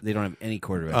don't have any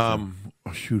quarterback.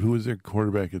 Who is their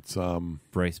quarterback? It's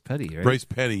Bryce Petty, right? Bryce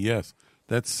Petty. Yes,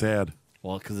 that's sad.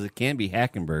 Well, because it can be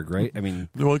Hackenberg, right? I mean,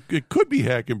 Well, it could be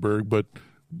Hackenberg, but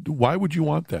why would you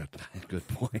want that? good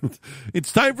point.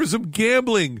 It's time for some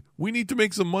gambling. We need to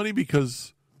make some money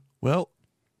because, well,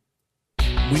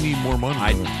 we need more money.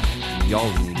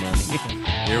 Y'all need money.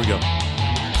 Here we go.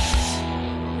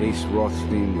 Ace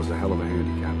Rothstein was a hell of a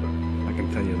handicapper. I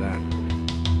can tell you that.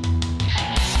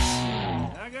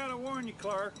 I gotta warn you,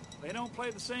 Clark. They don't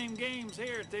play the same games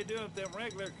here as they do at them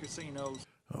regular casinos.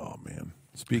 Oh man!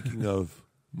 Speaking of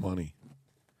money,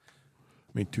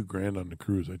 I made $2,000 on the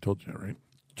cruise. I told you that, right?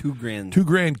 $2,000.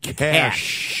 $2,000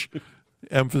 cash.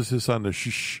 Emphasis on the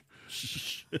shh.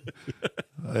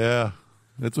 Yeah,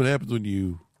 that's what happens when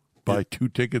you buy 2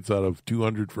 tickets out of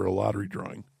 200 for a lottery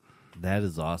drawing. That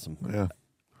is awesome. Yeah,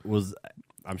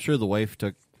 I'm sure the wife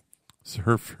took so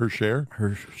her share.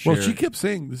 her share. Well, she kept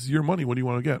saying, "This is your money. What do you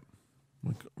want to get?"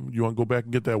 I'm like, "You want to go back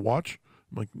and get that watch?"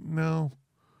 I'm like, "No."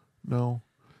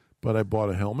 But I bought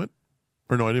a helmet.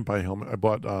 Or no, I didn't buy a helmet. I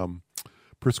bought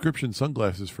prescription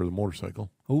sunglasses for the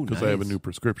motorcycle. Oh, because I have a nice. new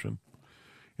prescription.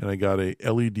 And I got a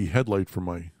LED headlight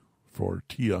for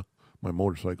Tia, my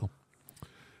motorcycle.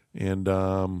 And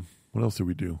what else did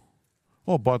we do?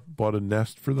 Oh, bought a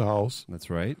Nest for the house.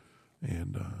 That's right.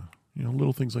 And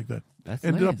little things like that. That's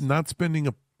Ended nice. up not spending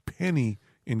a penny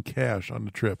in cash on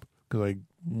the trip because I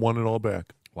won it all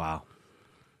back. Wow.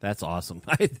 That's awesome.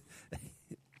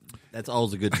 That's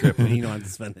always a good trip when you don't have to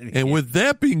spend anything. And with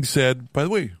that being said, by the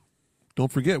way,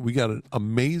 don't forget, we got an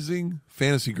amazing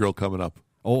fantasy girl coming up.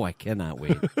 Oh, I cannot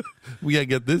wait. We got to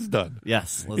get this done.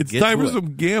 Yes. Let's It's get time to for it.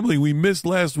 some gambling. We missed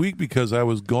last week because I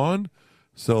was gone.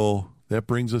 So that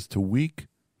brings us to week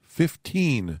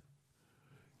 15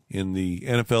 in the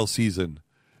NFL season.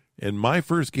 And my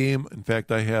first game, in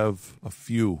fact, I have a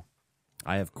few.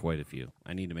 I have quite a few.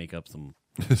 I need to make up some.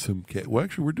 Well,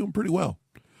 actually, we're doing pretty well.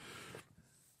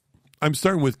 I'm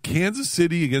starting with Kansas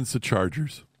City against the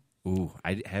Chargers. Ooh,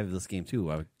 I have this game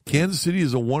too. Kansas City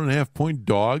is a 1.5-point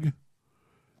dog.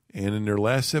 And in their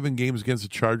last 7 games against the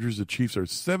Chargers, the Chiefs are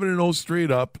 7-0 straight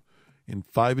up and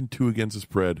 5-2 against the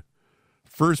spread.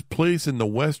 First place in the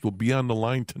West will be on the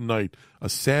line tonight. A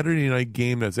Saturday night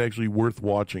game that's actually worth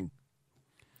watching.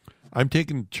 I'm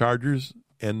taking the Chargers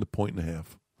and the 1.5.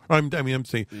 I'm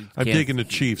taking the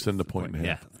Chiefs and the 1.5.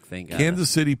 Yeah, thank God. Kansas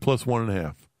City plus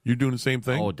 1.5. You're doing the same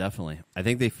thing? Oh, definitely. I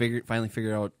think they finally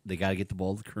figured out they got to get the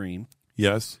ball to Kareem.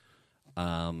 Yes.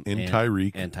 And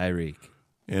Tyreek. And Tyreek.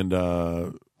 And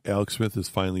Alex Smith has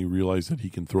finally realized that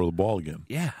he can throw the ball again.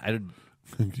 Yeah.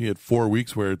 He had 4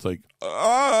 weeks where it's like,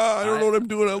 I don't know what I'm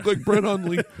doing. I look like Brett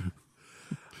Hundley.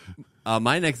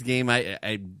 My next game, I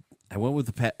went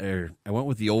with I went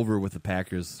with the over with the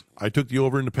Packers. I took the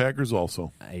over in the Packers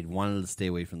also. I wanted to stay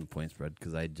away from the point spread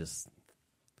because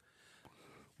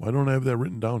Why don't I have that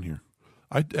written down here?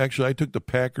 I took the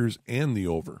Packers and the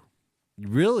over.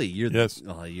 Really, Yes.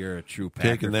 You're a true Packer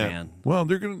Taking that. fan. Well,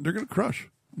 they're gonna crush.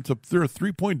 They're a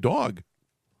 3-point dog.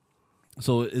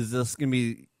 So is this gonna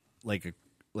be like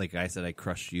I said, I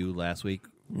crushed you last week?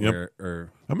 Yep.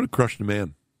 Or I'm gonna crush the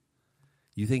man.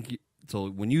 you think? So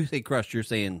when you say crushed, you're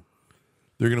saying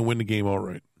They're gonna win the game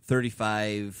outright.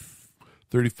 35.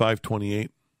 35-28.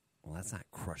 Well, that's not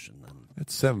crushing them.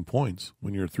 That's 7 points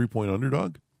when you're a 3-point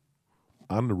underdog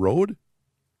on the road.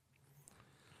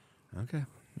 Okay.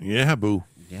 Yeah, boo.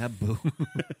 Yeah, boo.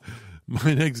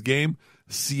 My next game,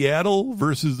 Seattle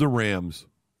versus the Rams.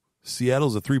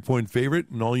 Seattle's a 3-point favorite,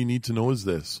 and all you need to know is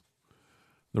this.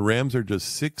 The Rams are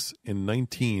just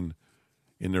 6-19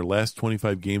 in their last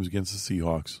 25 games against the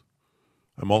Seahawks.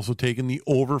 I'm also taking the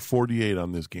over 48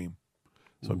 on this game.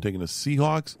 So I'm taking the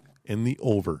Seahawks and the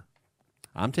over.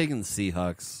 I'm taking the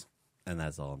Seahawks, and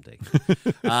that's all I'm taking.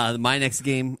 My next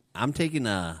game, I'm taking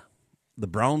the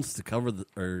Browns to cover,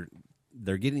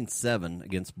 they're getting 7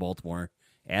 against Baltimore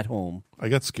at home. I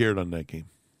got scared on that game.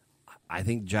 I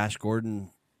think Josh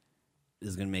Gordon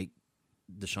is going to make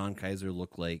Deshaun Kaiser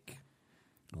look like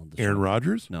Aaron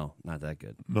Rodgers? No, not that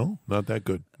good. No, not that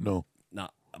good. No. No,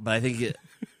 but I think it.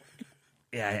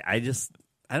 Yeah, I don't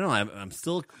know. I'm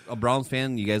still a Browns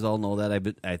fan. You guys all know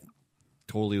that. I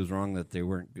totally was wrong that they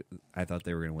weren't. I thought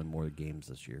they were going to win more games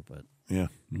this year, but Yeah,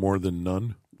 more than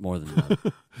none. more than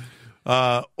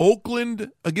none.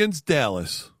 Oakland against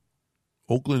Dallas.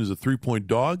 Oakland is a 3-point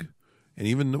dog, and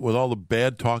even with all the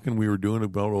bad talking we were doing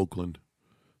about Oakland,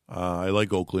 I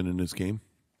like Oakland in this game.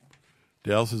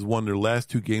 Dallas has won their last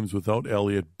 2 games without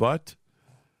Elliott, but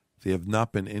they have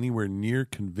not been anywhere near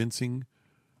convincing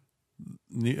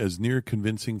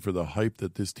for the hype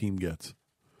that this team gets.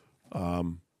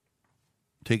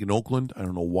 Taking Oakland, I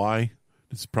don't know why.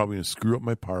 This is probably going to screw up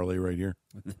my parlay right here.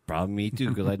 Probably me too,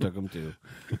 because I took them too.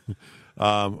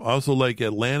 I also like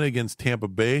Atlanta against Tampa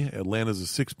Bay. Atlanta's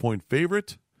a 6-point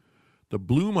favorite. The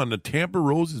bloom on the Tampa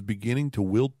Rose is beginning to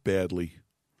wilt badly.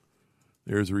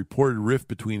 There's a reported rift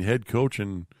between head coach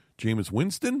and Jameis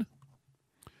Winston,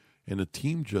 and the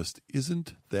team just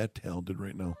isn't that talented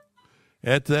right now.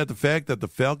 Add to that the fact that the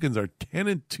Falcons are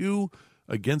 10-2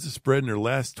 against the spread in their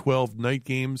last 12 night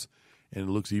games, and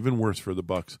it looks even worse for the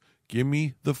Bucs. Give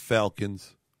me the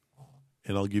Falcons,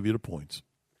 and I'll give you the points.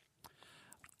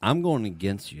 I'm going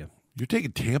against you. You're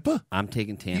taking Tampa? I'm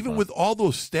taking Tampa. Even with all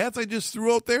those stats I just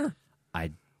threw out there?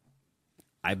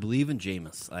 I believe in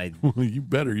Jameis. You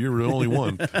better. You're the only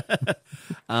one.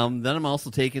 Then I'm also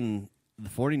taking the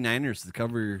 49ers to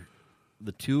cover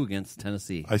the 2 against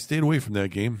Tennessee. I stayed away from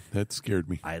that game. That scared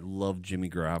me. I love Jimmy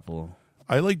Garoppolo.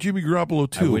 I like Jimmy Garoppolo,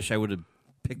 too. I wish I would have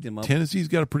picked him up. Tennessee's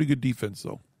got a pretty good defense,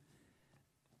 though.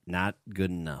 Not good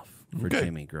enough for Okay.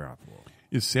 Jimmy Garoppolo.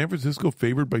 Is San Francisco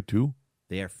favored by 2?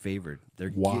 They are favored.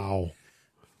 Wow.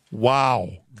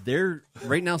 They're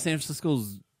right now. San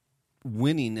Francisco's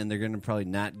winning, and they're going to probably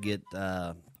not get.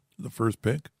 The first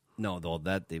pick? No, though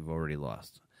that they've already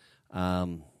lost.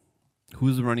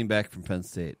 Who's the running back from Penn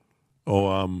State?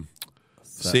 Saquon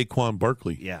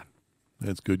Barkley. Yeah,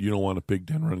 That's good. You don't want a Big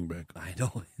Ten running back. I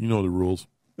know. You know the rules.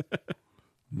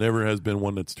 Never has been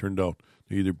one that's turned out.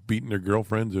 They're either beating their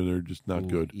girlfriends or they're just not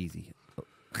good. Easy.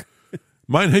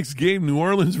 My next game, New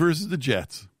Orleans versus the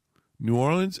Jets. New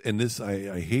Orleans, and this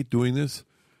I hate doing this,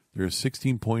 they're a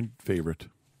 16-point favorite.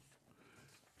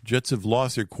 Jets have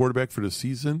lost their quarterback for the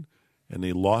season, and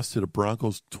they lost to the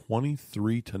Broncos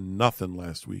 23-0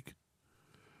 last week.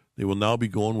 They will now be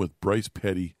going with Bryce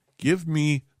Petty. Give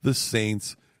me the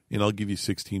Saints, and I'll give you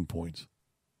 16 points.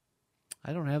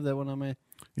 I don't have that one on my.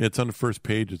 Yeah, it's on the first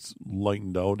page. It's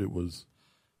lightened out. It was.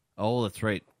 Oh, that's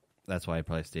right. That's why I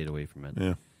probably stayed away from it.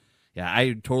 Yeah. Yeah,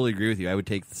 I totally agree with you. I would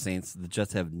take the Saints. The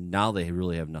Jets they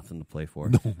really have nothing to play for.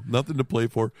 No, nothing to play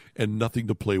for and nothing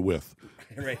to play with.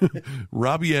 Right.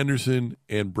 Robbie Anderson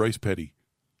and Bryce Petty.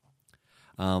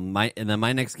 My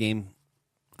next game,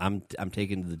 I'm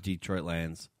taking the Detroit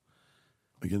Lions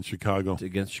Against Chicago.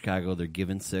 against Chicago. They're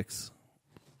given 6.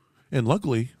 And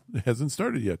luckily, it hasn't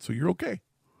started yet, so you're okay.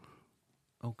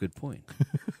 Oh, good point.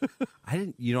 I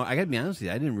didn't. I got to be honest with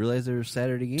you. I didn't realize there were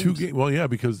Saturday games. 2 games. Well, yeah,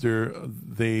 because there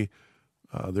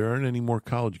aren't any more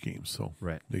college games, so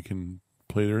Right. they can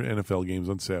play their NFL games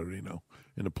on Saturday now,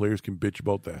 and the players can bitch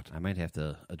about that. I might have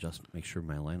to adjust, make sure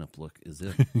my lineup look is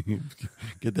it.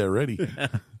 Get that ready.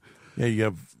 Yeah, you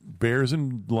have Bears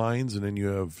and Lions, and then you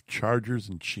have Chargers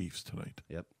and Chiefs tonight.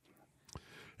 Yep.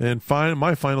 And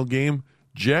my final game,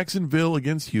 Jacksonville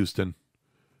against Houston.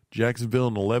 Jacksonville,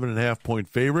 an 11.5-point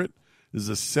favorite. This is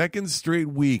the second straight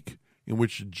week in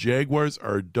which the Jaguars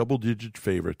are a double-digit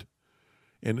favorite.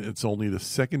 And it's only the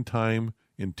second time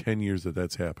in 10 years that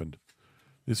that's happened.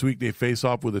 This week they face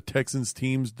off with the Texans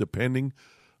teams depending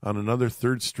on another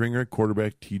third-stringer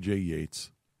quarterback, T.J.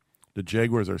 Yates. The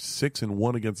Jaguars are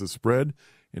 6-1 against the spread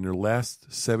in their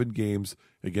last 7 games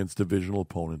against divisional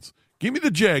opponents. Give me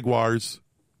the Jaguars.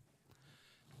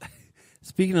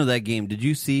 Speaking of that game, did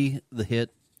you see the hit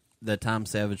that Tom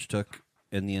Savage took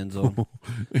in the end zone?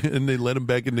 And they let him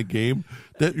back in the game.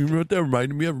 You remember what that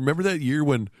reminded me of? Remember that year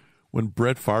when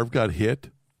Brett Favre got hit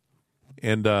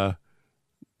and kind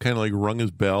of like rung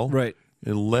his bell? Right.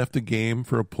 and left the game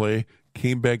for a play,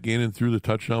 came back in and threw the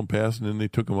touchdown pass, and then they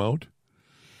took him out.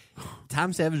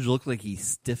 Tom Savage looked like he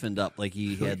stiffened up, like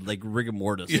he had like rigor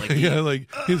mortis. Yeah, Like he,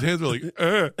 like his hands were like,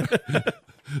 all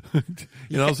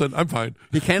of a sudden, I'm fine.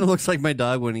 He kind of looks like my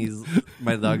dog when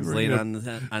my dog's laying on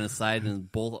his side and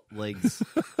both legs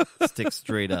stick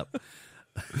straight up.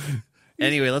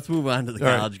 Anyway, let's move on to the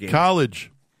college game. College.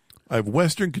 I have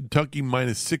Western Kentucky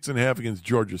minus 6.5 against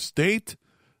Georgia State.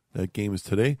 That game is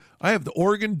today. I have the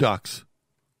Oregon Ducks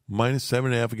minus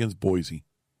 7.5 against Boise.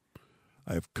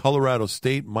 I have Colorado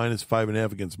State minus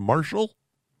 5.5 against Marshall.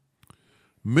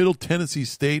 Middle Tennessee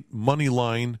State money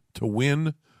line to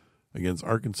win against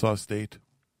Arkansas State.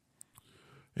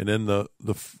 And then the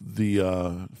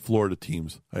Florida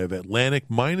teams. I have Atlantic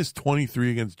minus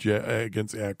 23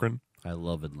 against Akron. I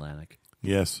love Atlantic.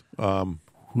 Yes.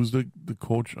 Who's the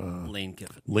coach? Lane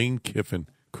Kiffin. Lane Kiffin.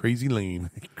 Crazy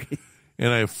Lane. And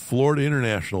I have Florida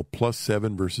International plus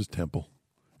 7 versus Temple.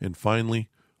 And finally,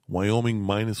 Wyoming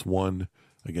minus 1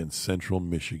 against Central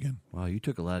Michigan. Wow, you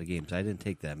took a lot of games. I didn't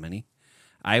take that many.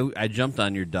 I jumped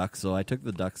on your Ducks, so I took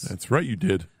the Ducks. That's right, you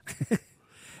did.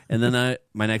 And then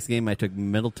my next game, I took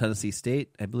Middle Tennessee State,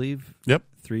 I believe. Yep.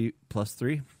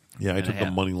 3+3. Yeah, I took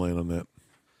the money line on that.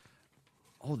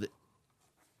 Oh,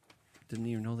 didn't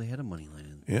even know they had a money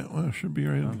line. Yeah, well, it should be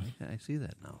right. I see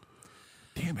that now.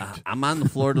 Damn it. I'm on the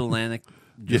Florida Atlantic,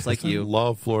 just like you. I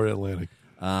love Florida Atlantic.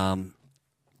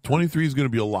 23 is going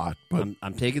to be a lot, but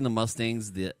I'm taking the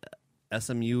Mustangs, the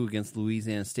SMU against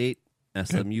Louisiana State.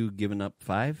 SMU giving up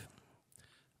 5.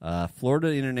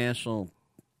 Florida International.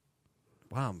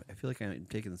 Wow, I feel like I'm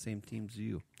taking the same teams as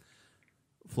you.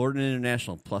 Florida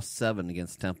International plus 7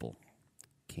 against Temple.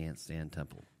 Can't stand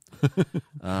Temple.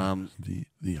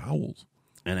 the Owls.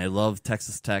 And I love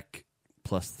Texas Tech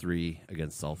plus 3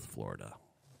 against South Florida.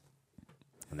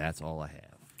 And that's all I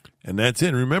have. And that's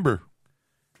it. Remember,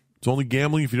 it's only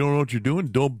gambling if you don't know what you're doing.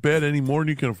 Don't bet any more than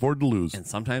you can afford to lose. And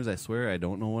sometimes I swer I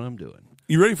don't know what I'm doing.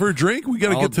 You ready for a drink? We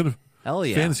got to get to the hell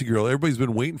yeah. Fantasy Girl. Everybody's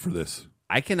been waiting for this.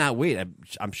 I cannot wait.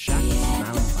 I'm shocked.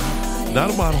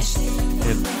 Not a model.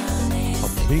 And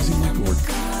amazingly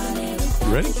gorgeous.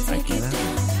 You ready? I cannot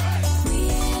wait.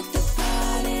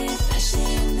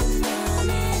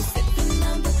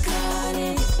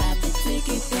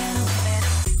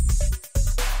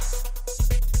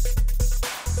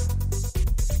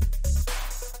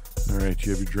 All right,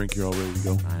 you have your drink. You're all ready to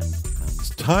go. It's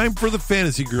time for the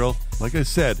Fantasy Girl. Like I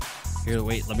said. Here,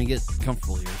 wait. Let me get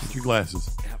comfortable here. Get your glasses.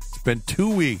 Yep. It's been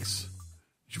 2 weeks.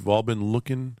 You've all been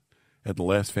looking at the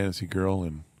last Fantasy Girl,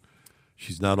 and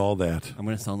she's not all that. I'm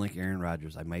going to sound like Aaron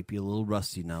Rodgers. I might be a little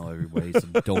rusty now, everybody, so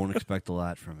don't expect a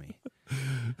lot from me.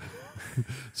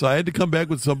 So I had to come back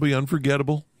with somebody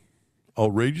unforgettable,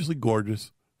 outrageously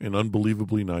gorgeous, and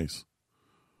unbelievably nice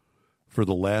for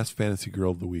the last Fantasy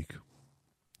Girl of the week.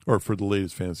 Or for the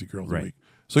latest Fantasy Girl of the week.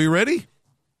 So you ready?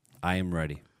 I am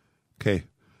ready. Okay.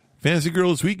 Fantasy Girl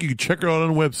this week, you can check her out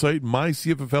on the website,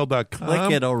 mycffl.com.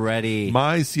 Click it already.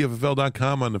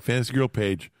 mycffl.com on the Fantasy Girl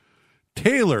page.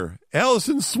 Taylor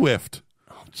Allison Swift.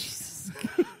 Oh, Jesus.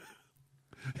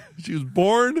 She was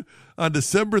born on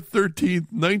December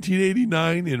 13th,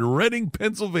 1989 in Reading,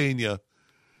 Pennsylvania.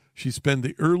 She spent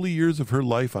the early years of her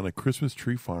life on a Christmas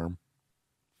tree farm.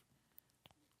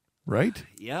 Right?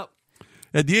 Yep.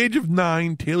 At the age of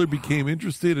 9, Taylor became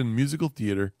interested in musical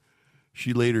theater.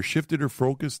 She later shifted her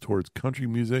focus towards country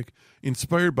music,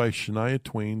 inspired by Shania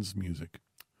Twain's music.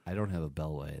 I don't have a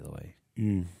bell, by the way.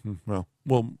 Well,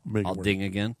 we'll make I'll it work. ding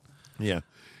again. Yeah.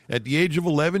 At the age of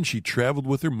 11, she traveled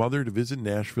with her mother to visit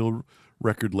Nashville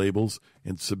record labels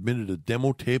and submitted a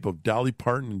demo tape of Dolly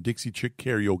Parton and Dixie Chick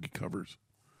karaoke covers.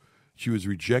 She was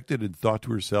rejected and thought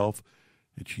to herself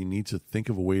that she needs to think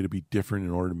of a way to be different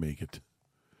in order to make it.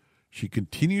 She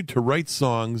continued to write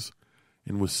songs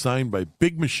and was signed by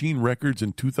Big Machine Records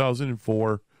in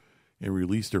 2004 and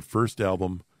released her first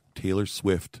album, Taylor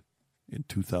Swift, in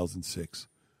 2006.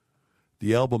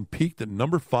 The album peaked at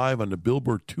number 5 on the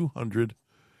Billboard 200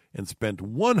 and spent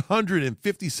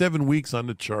 157 weeks on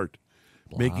the chart,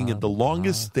 making it the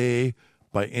longest stay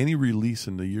by any release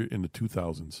in the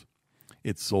 2000s.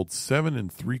 It sold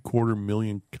 7.75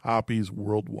 million copies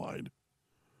worldwide.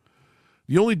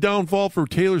 The only downfall for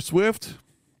Taylor Swift,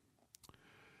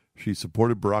 she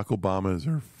supported Barack Obama as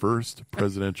her first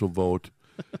presidential vote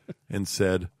and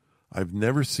said, "I've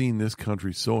never seen this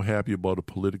country so happy about a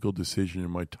political decision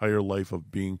in my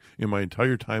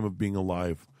entire time of being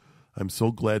alive. I'm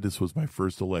so glad this was my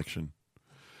first election."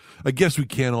 I guess we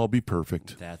can't all be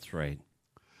perfect. That's right.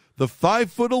 The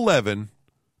 5'11"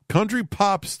 country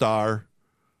pop star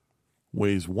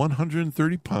weighs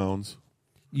 130 pounds.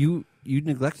 you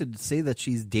neglected to say that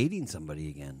she's dating somebody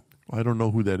again. I don't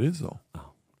know who that is, though.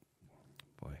 Oh,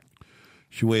 boy.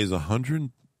 She weighs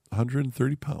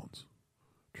 130 pounds.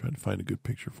 Trying to find a good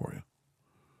picture for you.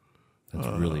 That's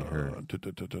really her. How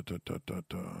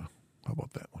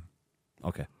about that one?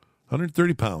 Okay.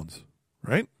 130 pounds,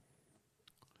 right?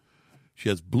 She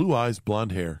has blue eyes,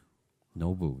 blonde hair.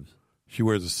 No boobs. She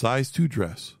wears a size 2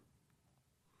 dress.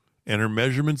 And her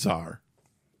measurements are...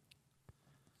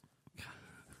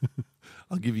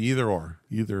 I'll give you either or.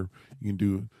 Either you can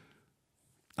do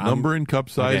number and cup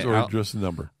size or just a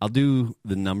number. I'll do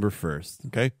the number first.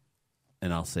 Okay?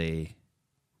 And I'll say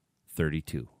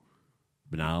 32.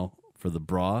 But now, for the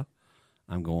bra,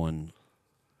 I'm going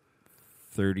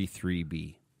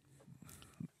 33B.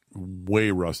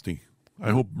 Way rusty.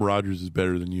 I hope Rogers is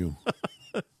better than you.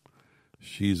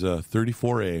 She's a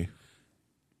 34A.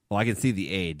 Well, I can see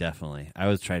the A, definitely. I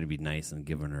was trying to be nice and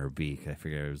giving her a B. I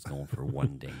figured I was going for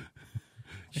one ding.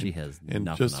 She has and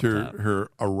nothing just up top. her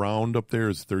around up there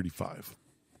is 35.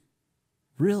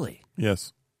 Really?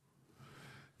 Yes.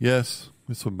 Yes.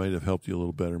 This one might have helped you a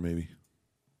little better, maybe.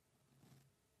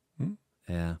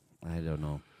 Yeah, I don't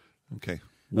know. Okay.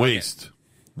 Waist.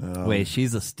 Wait,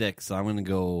 she's a stick, so I'm going to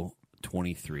go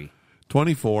 23.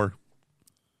 24.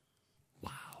 Wow.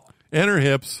 And her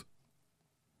hips.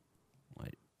 I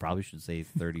probably should say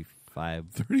 35.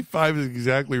 35 is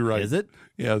exactly right. Is it?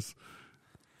 Yes.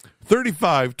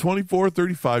 35, 24,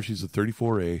 35. She's a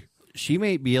 34A. She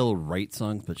may be able to write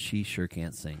songs, but she sure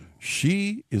can't sing.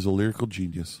 She is a lyrical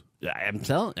genius. I'm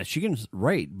telling you, she can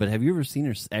write, but have you ever seen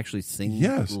her actually sing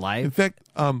Yes. live? In fact,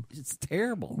 It's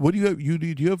terrible. what do you have?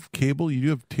 Do you have cable? You do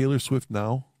have Taylor Swift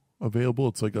Now available?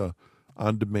 It's like a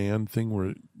on-demand thing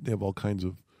where they have all kinds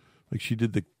of, like she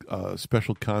did the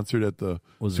special concert at the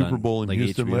Was it Super on, Bowl in like,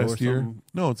 Houston HBO or last year. something?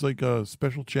 No, it's like a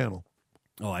special channel.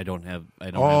 Oh, I don't have.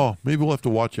 Maybe we'll have to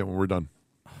watch it when we're done.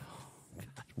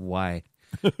 Why?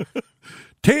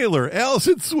 Taylor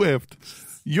Allison Swift,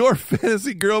 your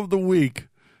fantasy girl of the week.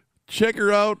 Check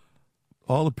her out.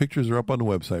 All the pictures are up on the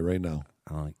website right now.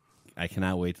 I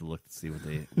cannot wait to look to see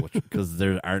what because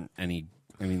there aren't any.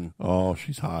 I mean, Oh,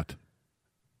 she's hot.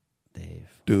 Dave.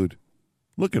 Dude,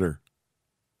 look at her.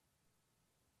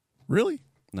 Really?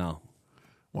 No.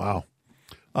 Wow.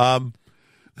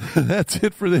 That's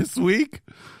it for this week.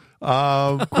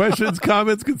 Questions,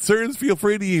 comments, concerns, feel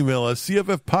free to email us,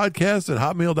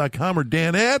 cffpodcast@hotmail.com or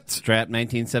Dan at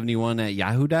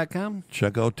Strap1971@yahoo.com.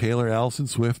 Check out Taylor Allison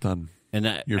Swift on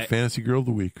And your fantasy girl of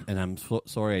the week. And I'm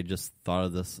sorry, I just thought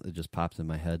of this. It just popped in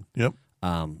my head. Yep.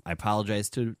 I apologize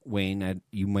to Wayne.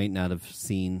 You might not have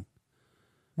seen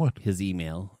What? his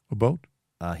email. About?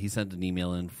 He sent an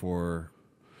email in for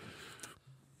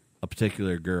a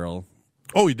particular girl.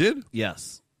 Oh, he did?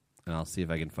 Yes. And I'll see if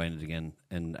I can find it again.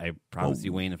 And I promise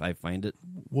you, Wayne, if I find it,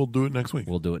 We'll do it next week.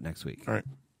 we'll do it next week. All right.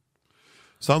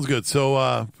 Sounds good.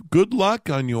 So good luck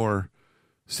on your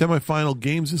semifinal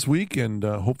games this week, and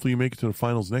hopefully you make it to the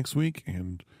finals next week.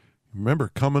 And remember,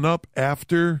 coming up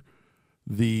after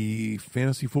the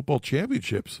Fantasy Football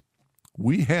Championships,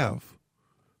 we have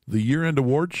the year-end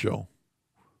award show.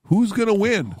 Who's going to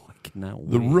win I cannot wait.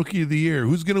 the Rookie of the Year?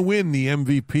 Who's going to win the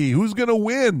MVP? Who's going to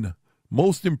win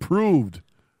Most Improved?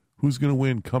 Who's going to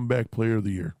win Comeback Player of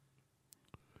the Year?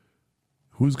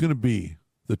 Who's going to be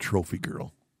the Trophy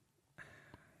Girl?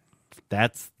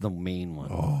 That's the main one.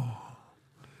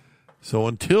 So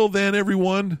until then,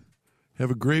 everyone, have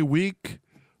a great week.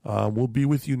 We'll be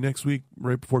with you next week,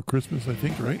 right before Christmas, I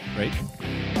think, right? Right?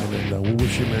 And then we'll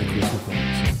wish you a Merry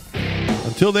Christmas.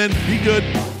 Until then, be good.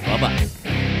 Bye-bye.